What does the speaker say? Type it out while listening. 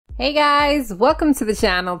Hey guys, welcome to the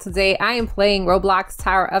channel. Today I am playing Roblox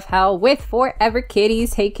Tower of Hell with Forever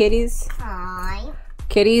Kitties. Hey kitties. Hi.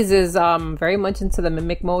 Kitties is very much into the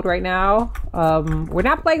mimic mode right now. We're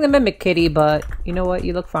not playing the mimic kitty, but you know what?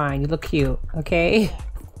 You look fine. You look cute. Okay.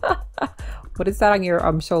 What is that on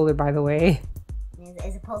your shoulder, by the way?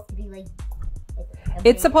 It's supposed to be like.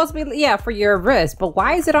 It's supposed to be, yeah, for your wrist. But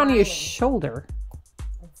why is it on your shoulder?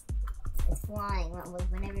 It's flying.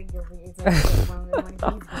 Whenever it's like one of these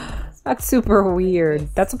things. That's super weird.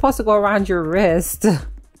 That's supposed to go around your wrist.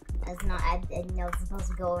 It's not. I know it's supposed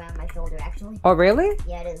to go around my shoulder. Actually. Oh really?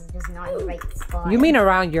 Yeah, it is. Just not in the right spot. You mean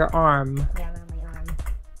around your arm? Yeah, around my arm.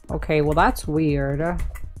 Okay, well that's weird. It's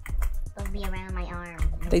supposed to be around my arm.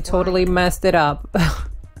 They totally messed it up.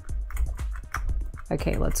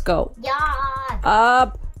 Okay, let's go. Yeah.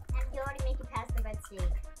 Up. You already make it past the red stage.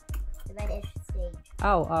 The red-ish stage.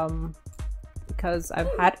 Oh, because I've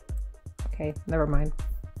had. Okay, never mind.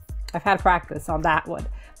 I've had practice on that one.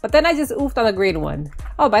 But then I just oofed on the green one.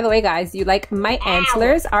 Oh, by the way, guys, you like my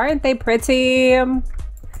antlers? Aren't they pretty? They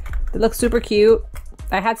look super cute.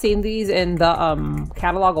 I had seen these in the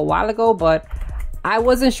catalog a while ago, but I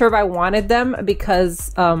wasn't sure if I wanted them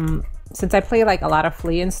because since I play like a lot of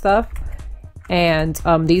Flea and stuff, and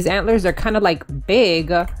these antlers are kind of like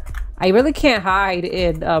big, I really can't hide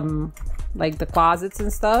in like the closets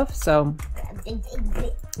and stuff, so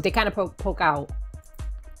they kind of poke out.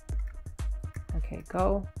 Okay,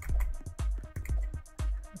 go.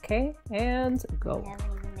 Okay, and go. I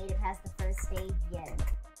haven't even made it past the first stage yet.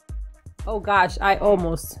 Oh gosh, I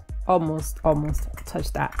almost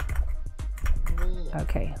touched that.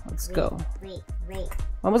 Okay, let's go. Wait.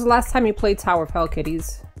 When was the last time you played Tower of Hell,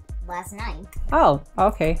 kitties? Last night. Oh,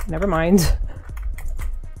 okay, never mind.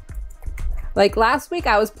 Like last week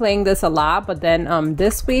I was playing this a lot, but then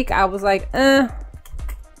this week I was like, don't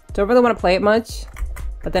really want to play it much.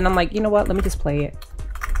 But then I'm like, you know what? Let me just play it.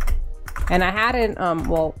 And I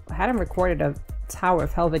hadn't recorded a Tower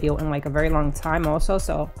of Hell video in like a very long time also,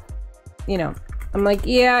 so you know, I'm like,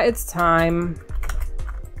 yeah, it's time.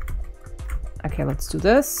 Okay, let's do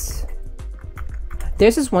this.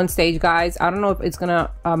 There's this one stage, guys. I don't know if it's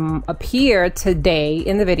gonna appear today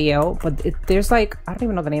in the video, but there's like, I don't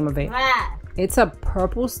even know the name of it. It's a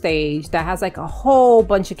purple stage that has like a whole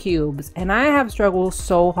bunch of cubes, and I have struggled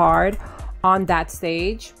so hard on that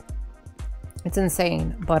stage. It's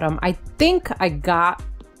insane, but I think I got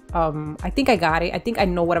it. I think I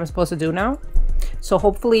know what I'm supposed to do now. So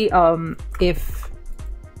hopefully if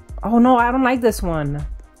oh no, I don't like this one.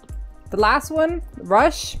 The last one,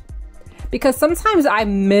 Rush, because sometimes I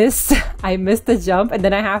miss the jump and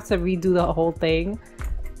then I have to redo the whole thing.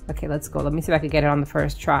 Okay, let's go. Let me see if I can get it on the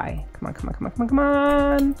first try. Come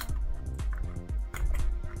on.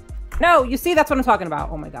 No, you see, that's what I'm talking about.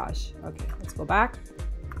 Oh my gosh. Okay, let's go back.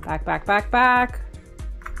 Back.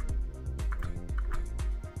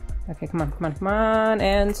 Okay, come on.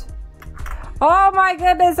 And oh my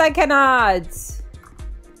goodness, I cannot.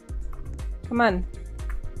 Come on.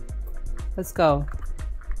 Let's go.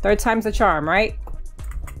 Third time's the charm, right?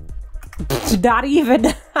 Not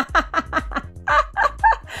even.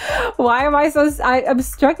 Why am I so... I'm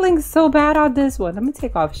struggling so bad on this one. Let me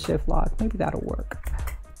take off shift lock. Maybe that'll work.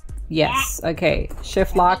 Yes. Okay.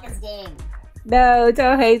 Shift lock. No,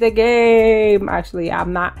 don't hate the game. Actually,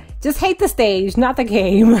 I'm not. Just hate the stage, not the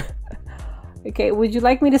game. Okay. Would you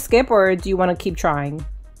like me to skip, or do you want to keep trying?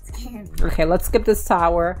 Okay. Let's skip this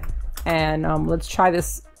tower, and let's try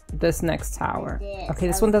this next tower. Okay.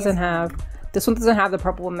 This one doesn't have the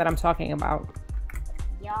purple one that I'm talking about.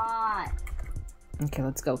 Yeah. Okay.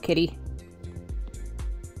 Let's go, kitty.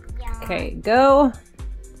 Yeah. Okay. Go.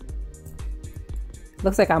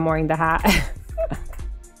 Looks like I'm wearing the hat.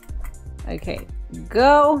 Okay,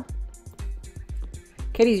 go.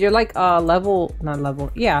 Kitties, you're like you're level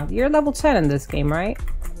 10 in this game, right?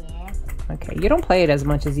 Yeah. Okay, you don't play it as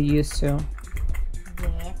much as you used to.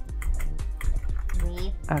 Yeah.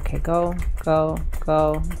 Okay, go. I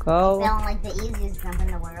sound like the easiest jump in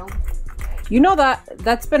the world. You know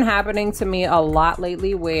that's been happening to me a lot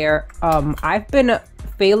lately, where I've been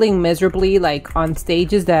failing miserably, like on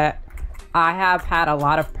stages that I have had a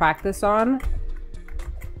lot of practice on.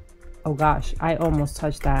 Oh gosh, I almost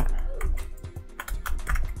touched that.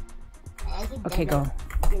 Okay, go.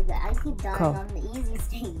 I keep dying on the easy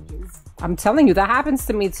stages. I'm telling you, that happens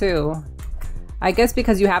to me too. I guess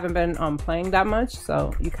because you haven't been playing that much,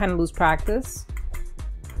 so you kind of lose practice.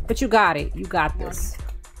 But you got it. You got this.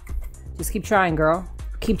 Just keep trying, girl.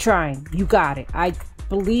 Keep trying. You got it. I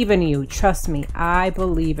believe in you. Trust me. I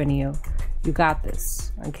believe in you. You got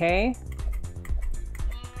this. Okay?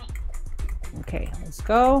 Okay, let's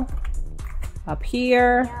go. Up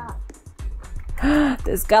here. Yeah.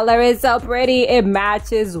 This color is so pretty. It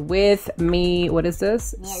matches with me. What is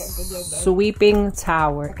this? Yeah, Sweeping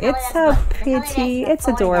tower. It's so pretty. It's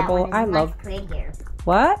adorable. I love. Prettier.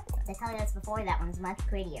 What? The color that's before that one is much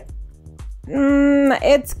prettier.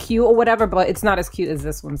 It's cute or whatever, but it's not as cute as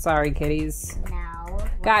this one. Sorry, kitties. No.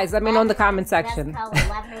 Guys, let me know in the comment section.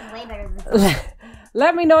 Lavender is way better than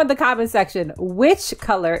Let me know in the comment section which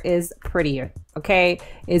color is prettier. Okay,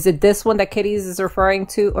 is it this one that Kitties is referring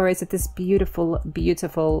to, or is it this beautiful,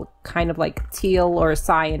 beautiful kind of like teal or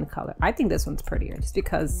cyan color? I think this one's prettier just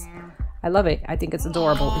because I love it. I think it's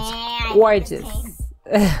adorable. It's gorgeous.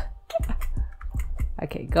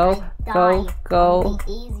 Okay, go. The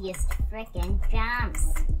easiest freaking jumps.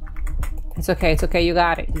 It's okay. It's okay. You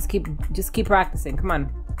got it. Just keep practicing. Come on.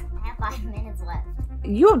 I have 5 minutes left.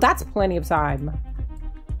 That's plenty of time.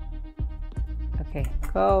 Okay,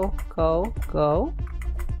 go.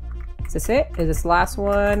 Is this it? Is this the last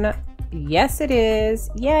one? Yes, it is.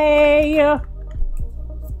 Yay!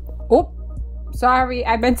 Oh, sorry.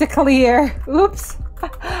 I meant to clear. Oops.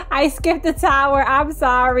 I skipped the tower. I'm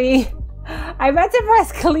sorry. I meant to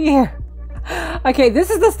press clear. Okay, this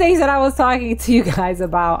is the stage that I was talking to you guys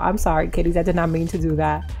about. I'm sorry, kitties. I did not mean to do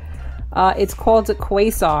that. It's called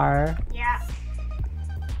Quasar. Yeah.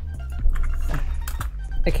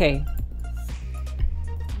 Okay.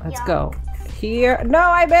 Let's go. Here. No,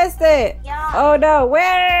 I missed it. Oh no,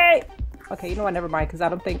 wait. Okay, you know what? Never mind, because I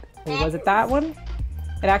don't think... Wait, was it that one?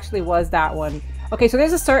 It actually was that one. Okay, so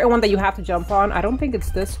there's a certain one that you have to jump on. I don't think it's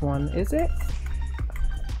this one. Is it?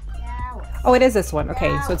 No. Oh, it is this one.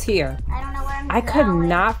 Okay, so it's here. I don't know where I'm I could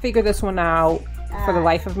not figure this one out for the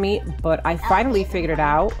life of me, but I finally figured it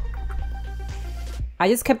out. I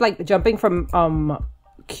just kept like jumping from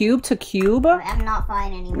cube to cube. I'm not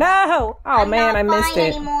fine anymore. No! Oh man, I missed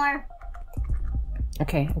it. Anymore.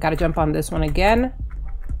 Okay, I gotta jump on this one again.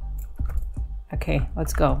 Okay,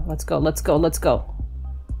 let's go.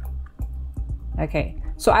 Okay,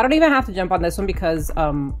 so I don't even have to jump on this one because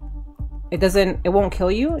it won't kill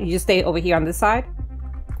you. You just stay over here on this side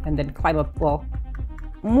and then climb up, well,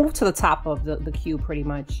 move to the top of the cube pretty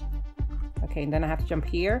much. Okay, and then I have to jump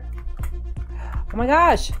here. Oh my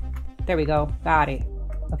gosh. There we go. Got it.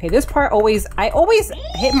 Okay, this part I always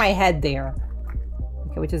hit my head there.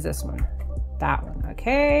 Okay, which is this one? That one.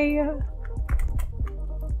 Okay.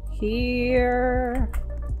 Here.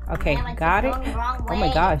 Okay, got it. Oh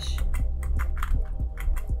my gosh.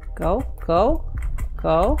 Go.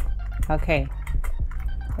 Okay.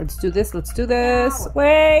 Let's do this. No.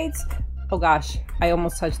 Wait. Oh gosh, I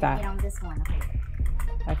almost touched that. Get on this one.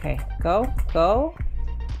 Okay, go.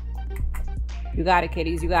 You got it,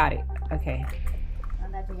 kitties. You got it. Okay. I'm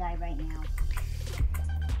about to die right now.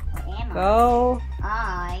 Where am I? Go.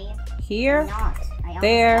 Here.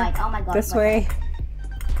 There. Died. Oh my god. This way.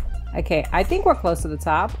 Okay, I think we're close to the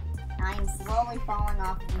top. I'm slowly falling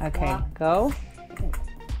off this Okay, block. go.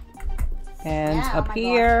 And Yeah, up oh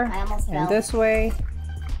here. I almost and fell. this way.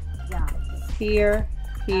 Jump. Here.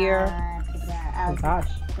 Oh gosh.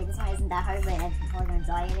 Okay, this one isn't that hard, but I'm gonna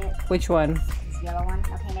die at it. Which one? This yellow one.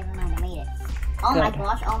 Okay, never mind. I made it. Oh Good. my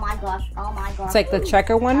gosh. Oh my gosh. Oh my gosh. It's like the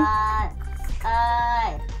checker one? How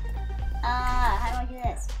do I do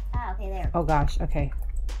this? Okay, there. Oh gosh, okay.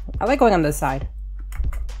 I like going on this side.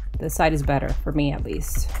 This side is better, for me at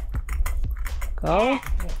least. Go.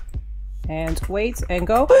 And wait, and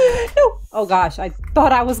go. No! Oh gosh, I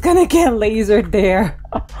thought I was gonna get lasered there.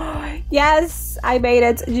 Yes, I made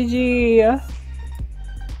it. GG.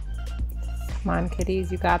 Come on,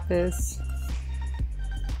 kitties, you got this.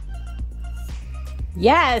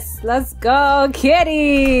 Yes, let's go,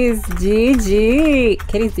 kitties. GG.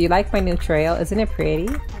 Kitties, do you like my new trail? Isn't it pretty?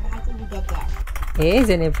 How did you get that?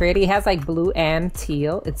 Isn't it pretty? It has like blue and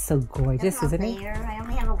teal. It's so gorgeous, isn't it? I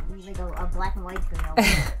only have a black and white trail.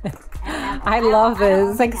 I love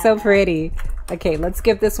this. It's like so pretty. Okay, let's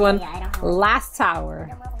skip this one. Last tower.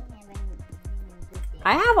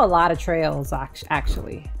 I have a lot of trails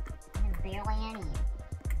actually.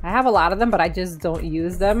 I have a lot of them, but I just don't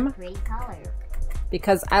use them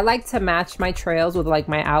because I like to match my trails with like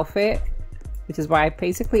my outfit, which is why I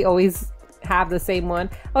basically always have the same one.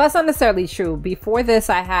 Well, that's not necessarily true. Before this,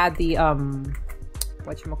 I had the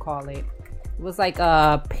whatchamacallit. It was like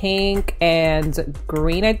a pink and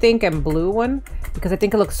green, I think, and blue one because I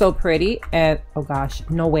think it looks so pretty. And oh gosh,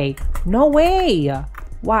 no way.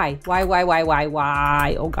 Why?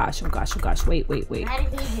 Oh gosh. Wait. How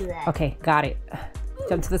did he do that? Okay, got it.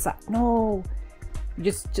 Jump to the side. No.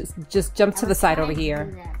 Just jump to the side over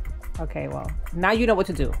here. Okay, well, now you know what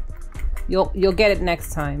to do. You'll get it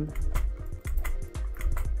next time.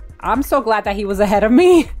 I'm so glad that he was ahead of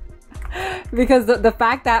me because the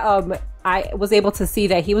fact that I was able to see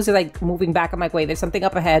that he was like moving back. I'm like, wait, there's something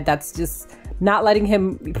up ahead that's just not letting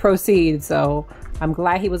him proceed. So I'm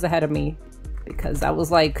glad he was ahead of me, because that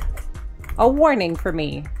was like a warning for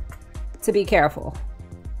me to be careful.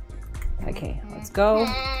 Okay, let's go.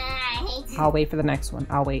 I'll wait for the next one.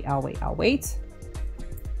 I'll wait.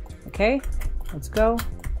 Okay, let's go.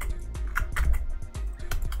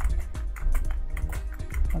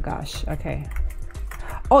 Oh gosh, okay.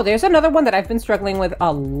 Oh, there's another one that I've been struggling with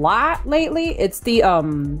a lot lately. It's the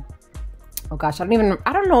oh gosh, I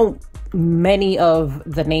don't know many of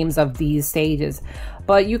the names of these stages,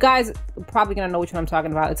 but you guys are probably gonna know which one I'm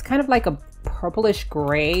talking about. It's kind of like a purplish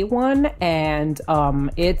gray one, and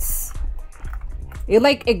it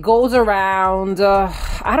goes around,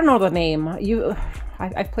 I don't know the name.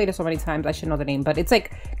 I've played it so many times, I should know the name, but it's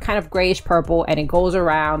like kind of grayish purple, and it goes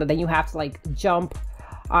around, and then you have to like jump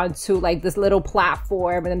onto like this little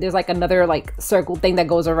platform, and then there's like another like circle thing that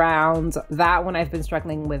goes around. That one I've been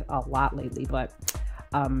struggling with a lot lately, but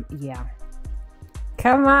yeah.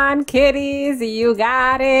 Come on, kitties, you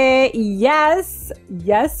got it. Yes,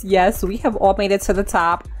 we have all made it to the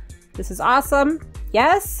top. This is awesome.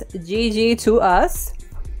 Yes, GG to us.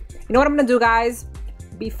 You know what I'm gonna do, guys?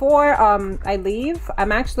 Before I leave,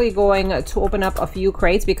 I'm actually going to open up a few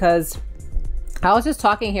crates, because I was just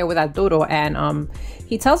talking here with Arturo, and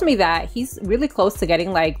he tells me that he's really close to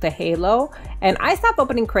getting like the halo, and I stopped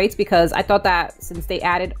opening crates because I thought that since they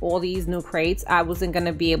added all these new crates, I wasn't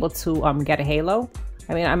gonna be able to get a halo.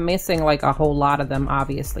 I mean, I'm missing like a whole lot of them,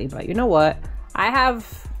 obviously, but you know what? I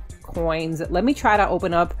have coins. Let me try to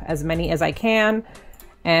open up as many as I can,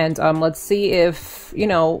 and let's see if, you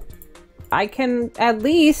know, I can at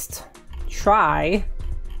least try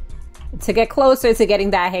to get closer to getting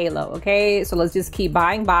that halo. Okay, so let's just keep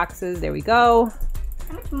buying boxes. There we go.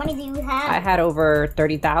 How much money do you have? I had over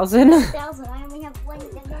 30,000. 30,000. I only have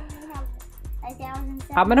 1,000.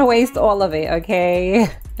 I'm gonna waste all of it, okay?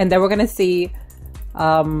 And then we're gonna see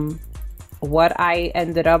what I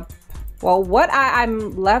ended up, well, what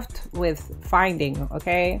I'm left with finding.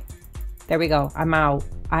 Okay, there we go. I'm out.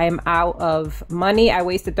 I am out of money. I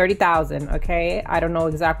wasted 30,000. Okay, I don't know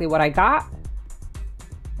exactly what I got,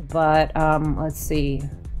 but let's see.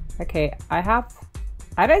 Okay, I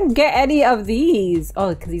didn't get any of these.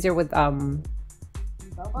 Oh, because these are with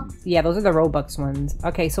Robux? yeah, those are the Robux ones.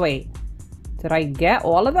 Okay, so wait, did I get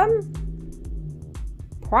all of them?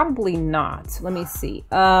 Probably not. Let me see.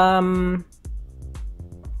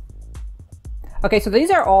 Okay, so these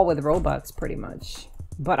are all with Robux pretty much,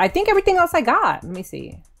 but I think everything else I got. Let me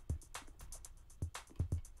see.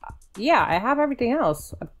 Yeah, I have everything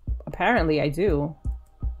else. Apparently I do.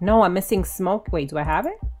 No, I'm missing smoke. Wait, do I have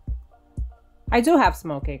it? I do have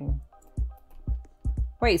smoking.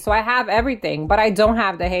 Wait, so I have everything, but I don't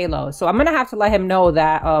have the halo. So I'm gonna have to let him know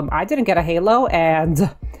that I didn't get a halo, and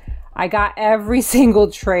I got every single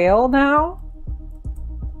trail now,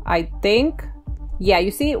 I think. Yeah,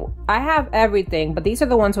 you see, I have everything, but these are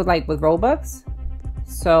the ones with Robux.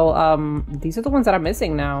 So these are the ones that I'm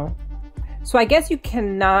missing now. So I guess you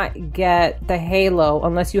cannot get the halo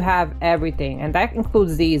unless you have everything, and that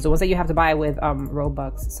includes these, the ones that you have to buy with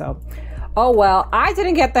Robux. So oh well, I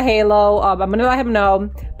didn't get the halo. I'm gonna let him know.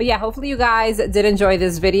 But yeah, hopefully you guys did enjoy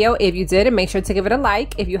this video. If you did, make sure to give it a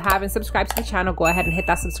like. If you haven't subscribed to the channel, go ahead and hit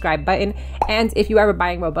that subscribe button. And if you are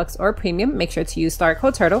buying Robux or Premium, make sure to use star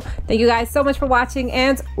code Turtle. Thank you guys so much for watching,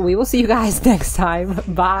 and we will see you guys next time.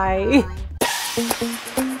 Bye.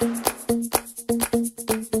 Bye.